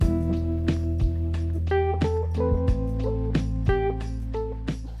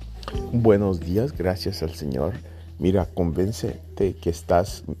Buenos días, gracias al Señor. Mira, convéncete que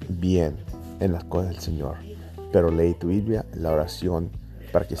estás bien en las cosas del Señor. Pero lee tu Biblia, la oración,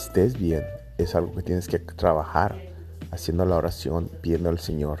 para que estés bien. Es algo que tienes que trabajar haciendo la oración, pidiendo al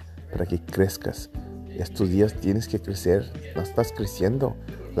Señor, para que crezcas. Estos días tienes que crecer, no estás creciendo.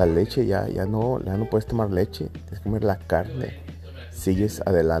 La leche ya no puedes tomar leche, tienes que comer la carne. Sigues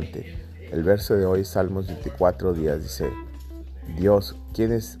adelante. El verso de hoy, Salmos 24 días, dice: Dios,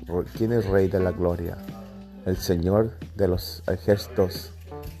 ¿quién es Rey de la gloria? El Señor de los ejércitos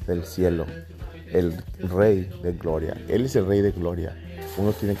del cielo, el Rey de gloria. Él es el Rey de gloria.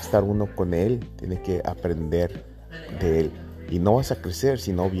 Uno tiene que estar uno con Él, tiene que aprender de Él. Y no vas a crecer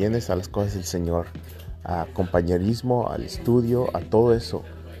si no vienes a las cosas del Señor, a compañerismo, al estudio, a todo eso.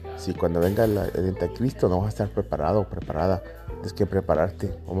 Si cuando venga el anticristo no vas a estar preparado o preparada, tienes que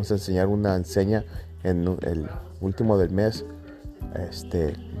prepararte. Vamos a enseñar una enseña en el último del mes,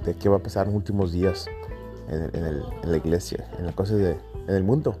 de qué va a pasar en los últimos días en la iglesia, en las cosas en el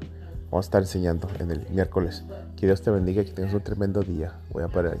mundo. Vamos a estar enseñando en el miércoles. Que Dios te bendiga, que tengas un tremendo día. Voy a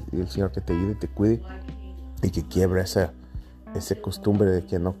pedir al Señor que te ayude y te cuide y que quiebre esa costumbre de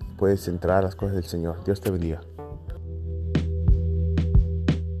que no puedes entrar a las cosas del Señor. Dios te bendiga.